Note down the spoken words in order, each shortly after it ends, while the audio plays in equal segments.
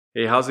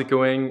Hey, how's it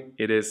going?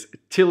 It is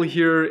Till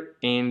here,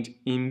 and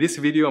in this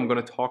video I'm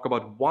going to talk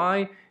about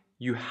why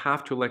you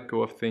have to let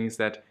go of things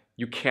that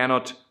you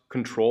cannot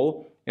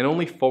control and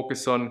only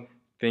focus on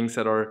things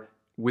that are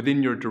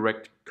within your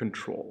direct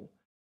control.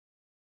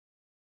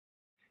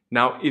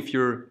 Now, if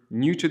you're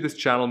new to this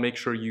channel, make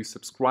sure you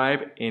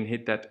subscribe and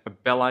hit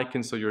that bell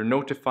icon so you're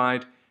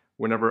notified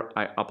whenever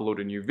I upload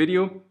a new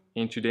video.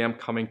 And today I'm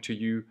coming to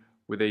you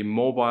with a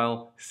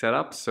mobile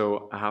setup.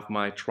 So I have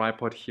my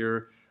tripod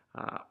here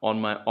on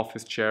my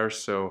office chair,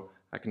 so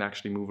I can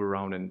actually move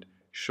around and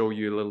show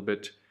you a little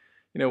bit,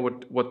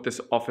 what this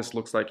office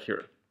looks like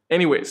here.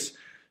 Anyways,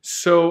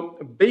 so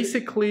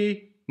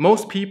basically,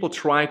 most people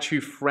try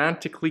to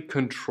frantically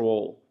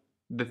control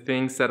the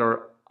things that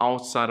are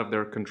outside of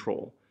their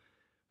control.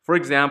 For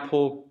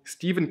example,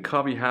 Stephen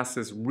Covey has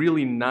this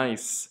really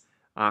nice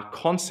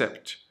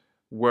concept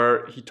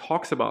where he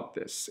talks about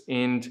this,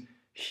 and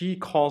he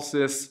calls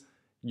this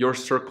your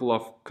circle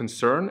of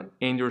concern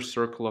and your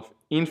circle of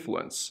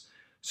influence.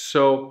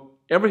 So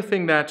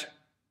everything that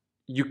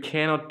you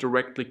cannot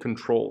directly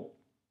control,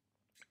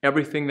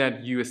 everything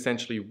that you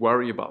essentially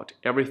worry about,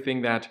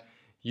 everything that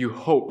you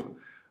hope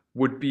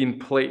would be in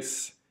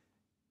place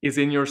is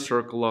in your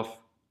circle of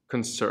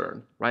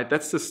concern, right?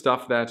 That's the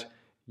stuff that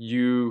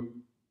you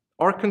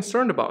are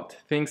concerned about,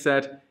 things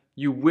that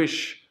you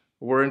wish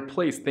were in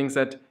place, things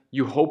that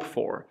you hope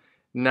for.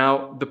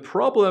 Now, the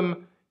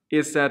problem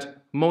is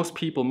that most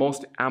people,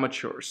 most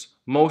amateurs,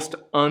 most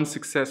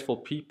unsuccessful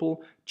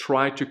people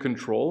try to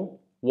control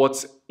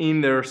what's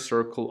in their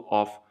circle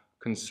of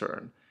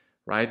concern,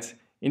 right?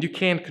 And you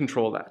can't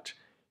control that.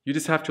 You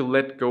just have to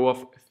let go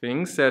of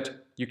things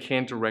that you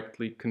can't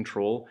directly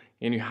control,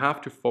 and you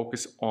have to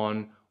focus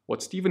on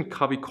what Stephen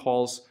Covey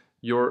calls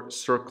your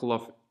circle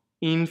of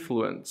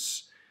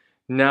influence.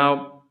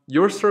 Now,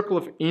 your circle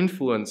of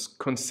influence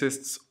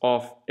consists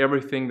of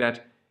everything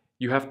that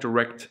you have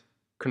direct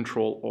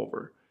control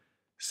over,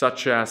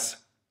 such as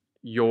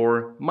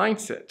your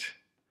mindset,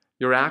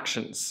 your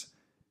actions,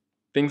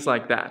 things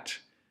like that.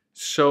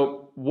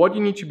 So what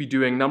you need to be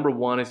doing, number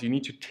one, is you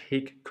need to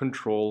take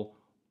control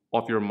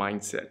of your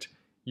mindset.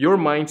 Your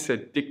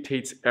mindset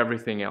dictates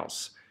everything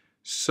else.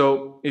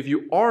 So if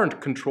you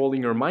aren't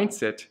controlling your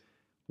mindset,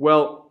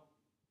 well,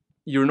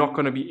 you're not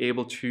going to be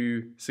able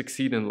to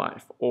succeed in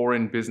life or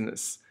in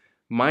business.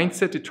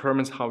 Mindset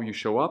determines how you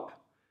show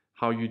up,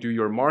 how you do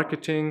your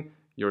marketing,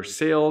 your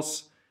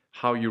sales,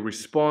 how you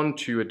respond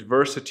to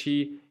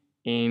adversity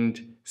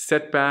and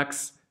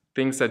setbacks,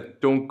 things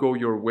that don't go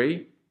your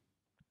way.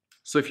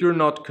 So if you're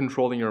not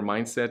controlling your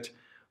mindset,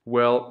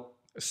 well,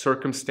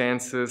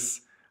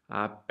 circumstances,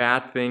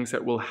 bad things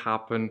that will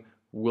happen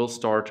will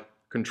start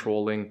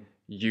controlling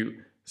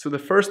you. So the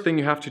first thing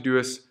you have to do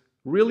is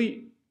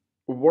really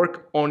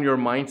work on your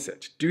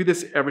mindset. Do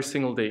this every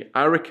single day.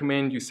 I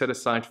recommend you set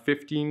aside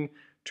 15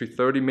 to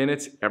 30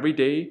 minutes every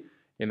day,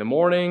 in the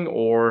morning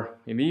or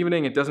in the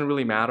evening. It doesn't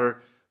really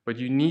matter, but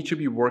you need to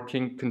be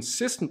working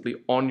consistently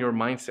on your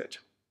mindset.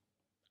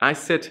 I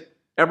set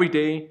every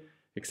day,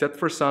 except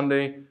for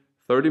Sunday,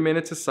 30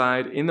 minutes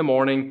aside in the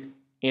morning,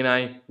 and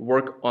I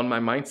work on my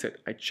mindset.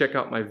 I check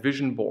out my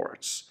vision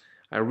boards.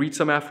 I read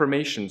some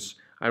affirmations.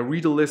 I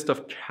read a list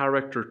of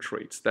character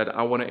traits that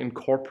I want to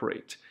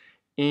incorporate.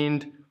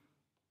 And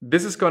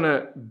this is going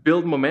to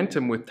build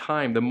momentum with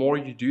time. The more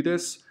you do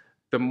this,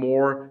 the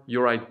more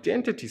your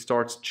identity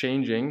starts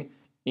changing,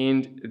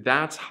 and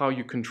that's how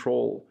you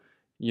control,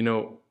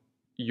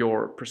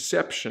 your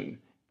perception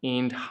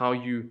and how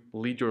you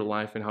lead your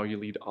life and how you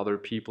lead other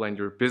people and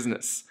your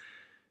business.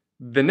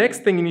 The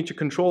next thing you need to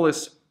control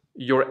is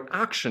your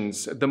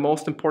actions, the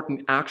most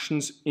important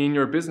actions in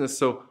your business.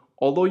 So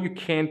although you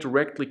can't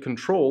directly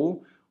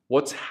control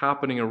what's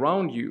happening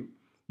around you,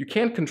 you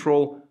can't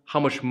control how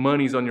much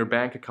money is on your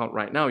bank account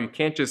right now. You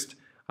can't just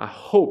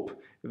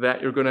hope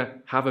that you're going to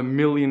have $1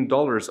 million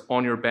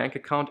on your bank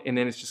account and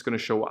then it's just going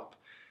to show up.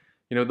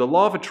 The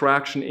law of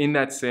attraction in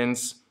that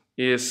sense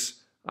is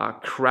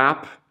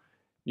crap.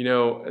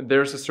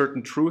 There's a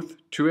certain truth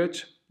to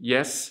it.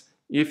 Yes,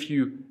 if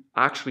you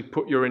actually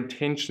put your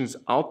intentions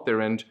out there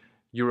and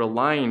you're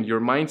aligned, your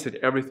mindset,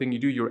 everything you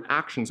do, your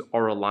actions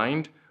are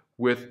aligned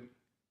with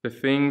the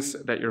things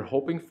that you're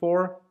hoping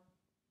for,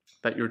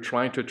 that you're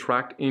trying to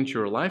attract into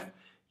your life,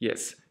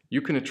 yes,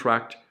 you can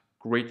attract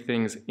great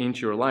things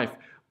into your life.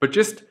 But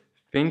just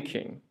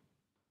thinking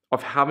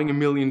of having $1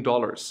 million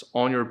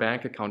on your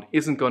bank account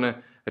isn't going to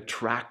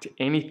attract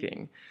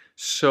anything.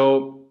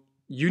 So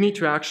you need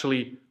to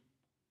actually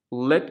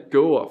let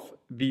go of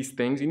these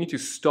things. You need to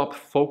stop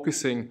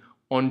focusing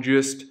on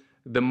just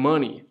the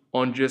money,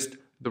 on just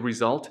the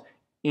result,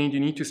 and you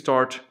need to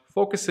start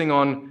focusing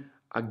on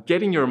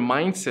getting your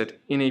mindset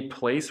in a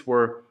place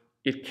where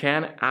it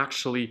can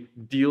actually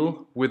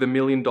deal with $1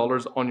 million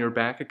on your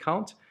bank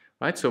account,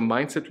 right? So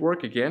mindset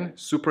work, again,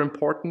 super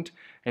important.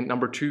 And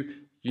number two,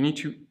 you need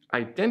to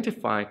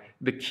identify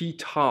the key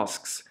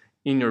tasks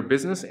in your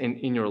business and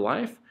in your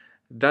life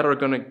that are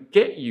going to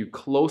get you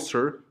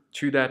closer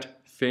to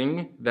that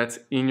thing that's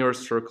in your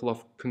circle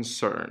of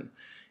concern.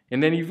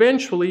 And then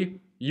eventually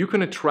you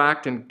can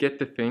attract and get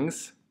the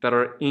things that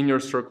are in your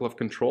circle of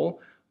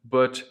control,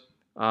 but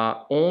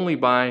only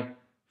by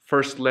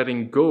first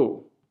letting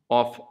go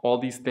of all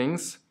these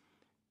things,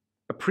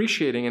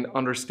 appreciating and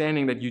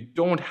understanding that you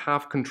don't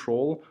have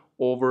control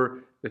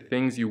over the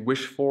things you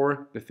wish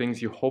for, the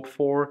things you hope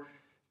for,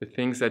 the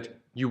things that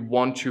you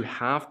want to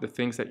have, the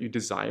things that you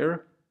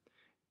desire.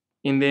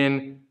 And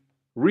then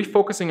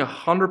refocusing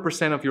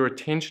 100% of your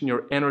attention,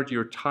 your energy,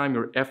 your time,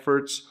 your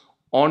efforts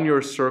on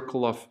your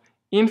circle of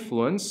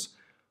influence,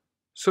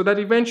 so that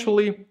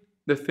eventually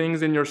the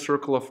things in your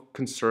circle of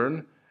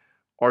concern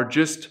are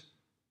just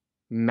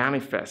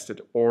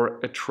manifested or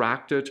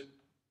attracted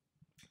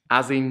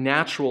as a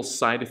natural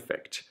side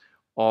effect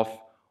of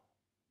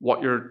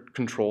what you're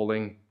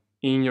controlling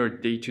in your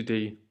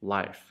day-to-day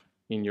life,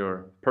 in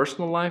your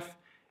personal life,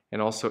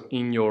 and also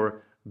in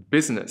your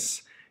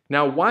business.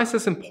 Now, why is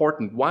this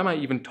important? Why am I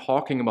even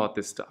talking about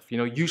this stuff?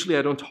 Usually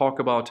I don't talk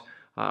about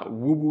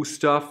woo-woo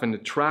stuff and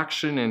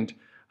attraction and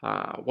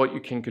what you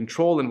can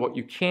control and what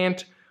you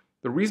can't.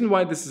 The reason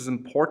why this is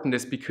important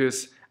is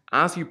because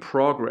as you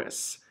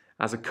progress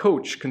as a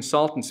coach,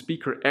 consultant,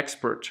 speaker,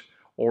 expert,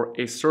 or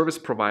a service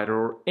provider,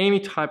 or any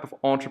type of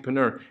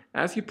entrepreneur,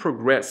 as you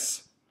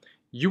progress,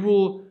 you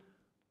will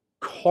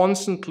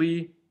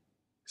constantly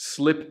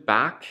slip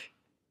back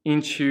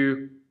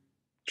into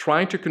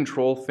trying to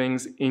control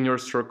things in your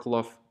circle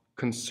of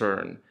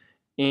concern.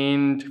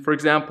 And for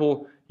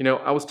example,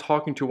 I was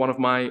talking to one of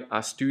my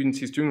students.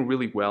 He's doing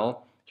really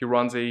well. He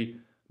runs a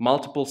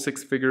multiple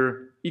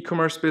six-figure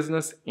e-commerce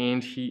business,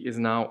 and he is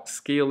now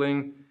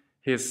scaling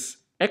his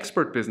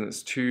expert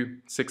business to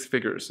 6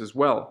 figures as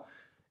well.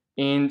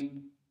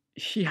 And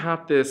he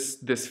had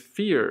this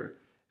fear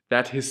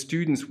that his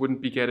students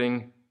wouldn't be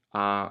getting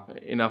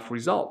enough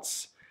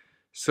results.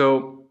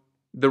 So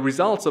the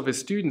results of his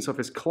students, of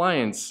his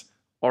clients,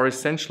 are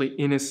essentially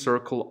in his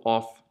circle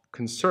of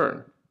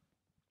concern,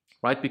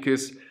 right?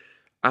 Because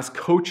as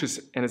coaches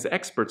and as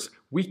experts,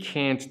 we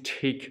can't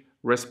take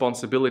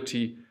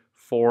responsibility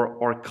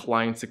for our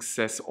client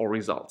success or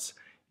results.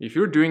 If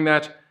you're doing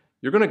that,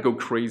 you're going to go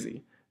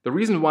crazy. The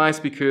reason why is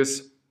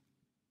because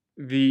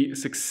the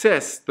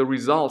success, the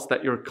results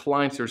that your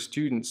clients, your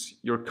students,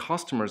 your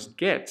customers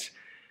get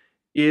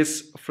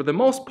is, for the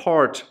most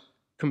part,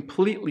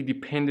 completely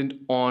dependent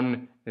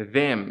on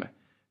them,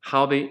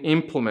 how they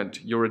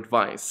implement your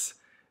advice,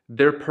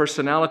 their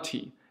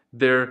personality,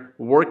 their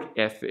work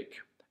ethic,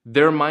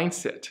 their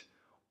mindset.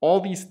 All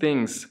these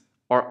things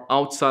are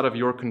outside of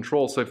your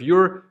control. So if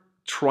you're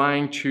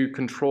trying to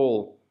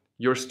control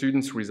your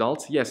students'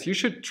 results, yes, you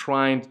should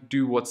try and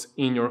do what's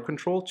in your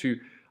control to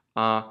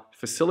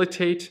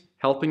facilitate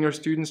helping your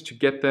students, to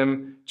give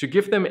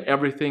them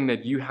everything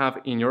that you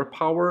have in your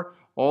power,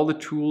 all the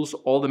tools,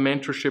 all the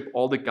mentorship,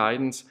 all the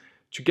guidance,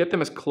 to get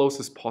them as close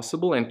as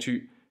possible and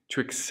to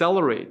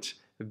accelerate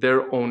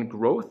their own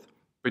growth.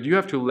 But you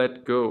have to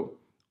let go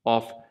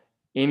of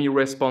any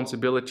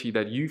responsibility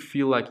that you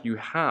feel like you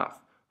have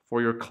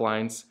for your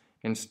clients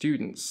and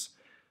students.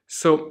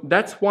 So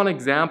that's one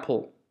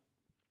example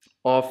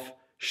of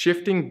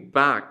shifting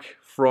back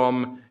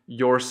from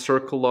your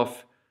circle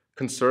of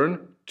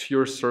concern to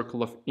your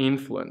circle of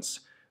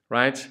influence,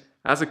 right?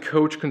 As a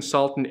coach,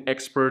 consultant,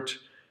 expert,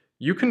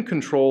 you can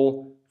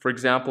control, for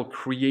example,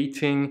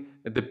 creating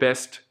the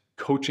best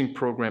coaching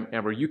program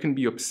ever. You can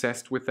be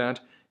obsessed with that.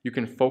 You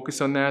can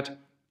focus on that,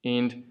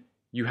 and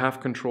you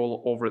have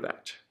control over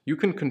that. You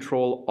can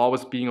control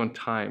always being on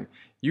time.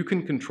 You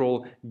can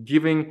control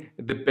giving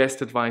the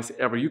best advice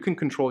ever. You can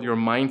control your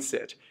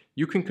mindset.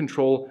 You can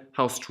control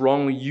how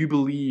strongly you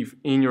believe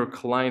in your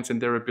clients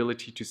and their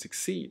ability to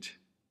succeed.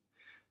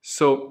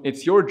 So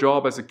it's your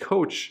job as a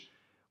coach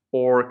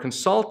or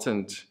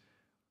consultant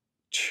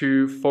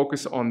to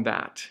focus on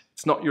that.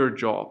 It's not your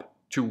job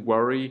to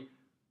worry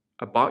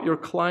about your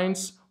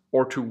clients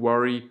or to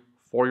worry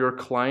for your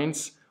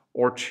clients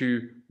or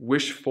to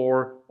wish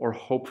for or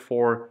hope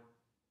for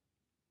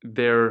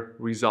their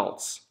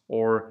results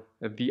or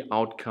the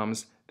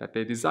outcomes that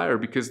they desire.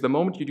 Because the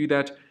moment you do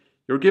that,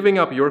 you're giving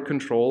up your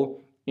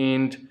control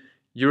and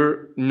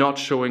you're not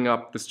showing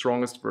up the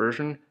strongest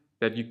version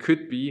that you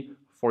could be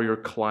for your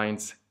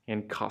clients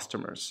and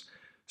customers.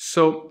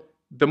 So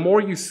the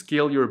more you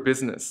scale your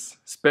business,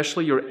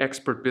 especially your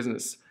expert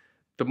business,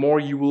 the more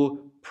you will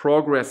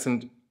progress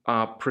and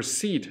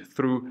proceed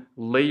through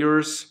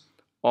layers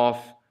of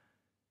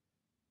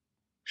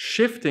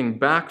shifting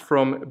back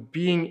from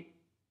being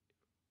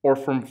or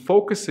from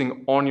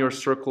focusing on your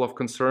circle of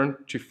concern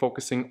to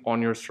focusing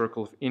on your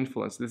circle of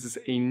influence. This is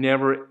a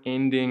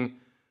never-ending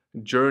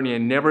journey, a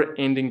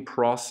never-ending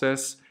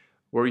process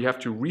where you have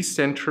to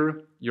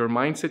recenter your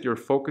mindset, your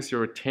focus,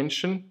 your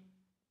attention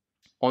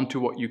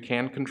onto what you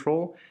can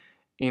control.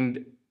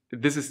 And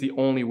this is the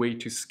only way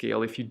to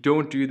scale. If you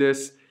don't do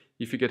this,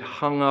 if you get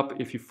hung up,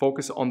 if you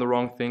focus on the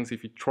wrong things,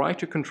 if you try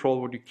to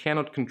control what you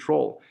cannot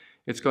control,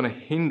 it's going to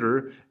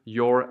hinder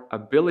your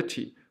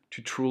ability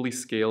to truly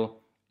scale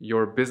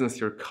your business,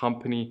 your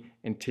company,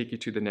 and take you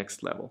to the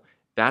next level.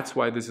 That's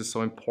why this is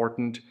so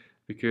important,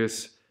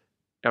 because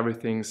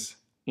everything's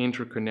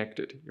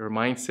interconnected. Your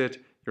mindset,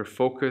 your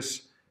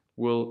focus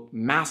will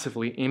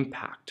massively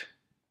impact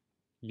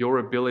your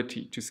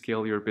ability to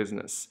scale your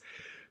business.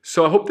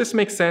 So I hope this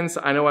makes sense.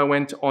 I know I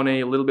went on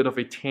a little bit of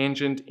a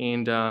tangent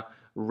and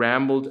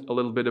rambled a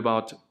little bit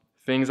about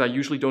things I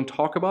usually don't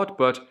talk about,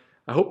 but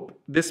I hope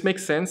this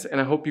makes sense,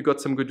 and I hope you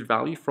got some good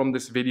value from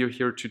this video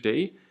here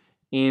today.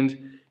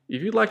 And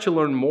if you'd like to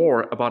learn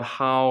more about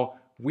how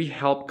we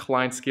help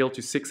clients scale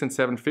to 6 and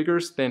 7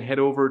 figures, then head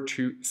over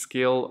to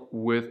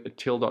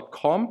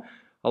scalewithtil.com.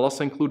 I'll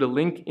also include a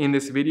link in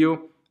this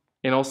video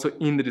and also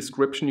in the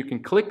description. You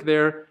can click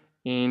there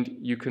and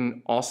you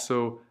can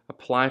also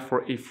apply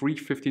for a free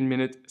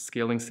 15-minute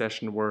scaling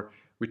session where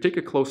we take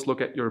a close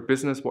look at your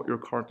business, what you're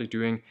currently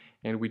doing,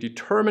 and we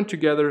determine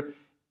together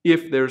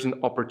if there's an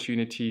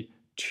opportunity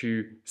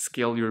to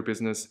scale your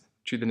business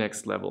to the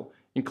next level,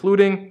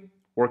 including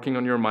working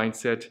on your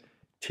mindset,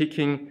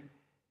 taking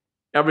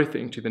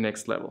everything to the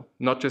next level,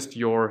 not just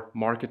your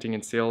marketing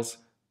and sales,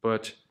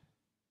 but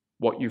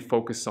what you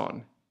focus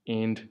on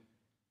and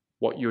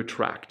what you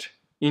attract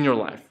in your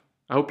life.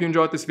 I hope you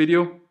enjoyed this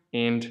video,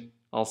 and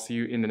I'll see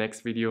you in the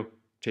next video.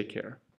 Take care.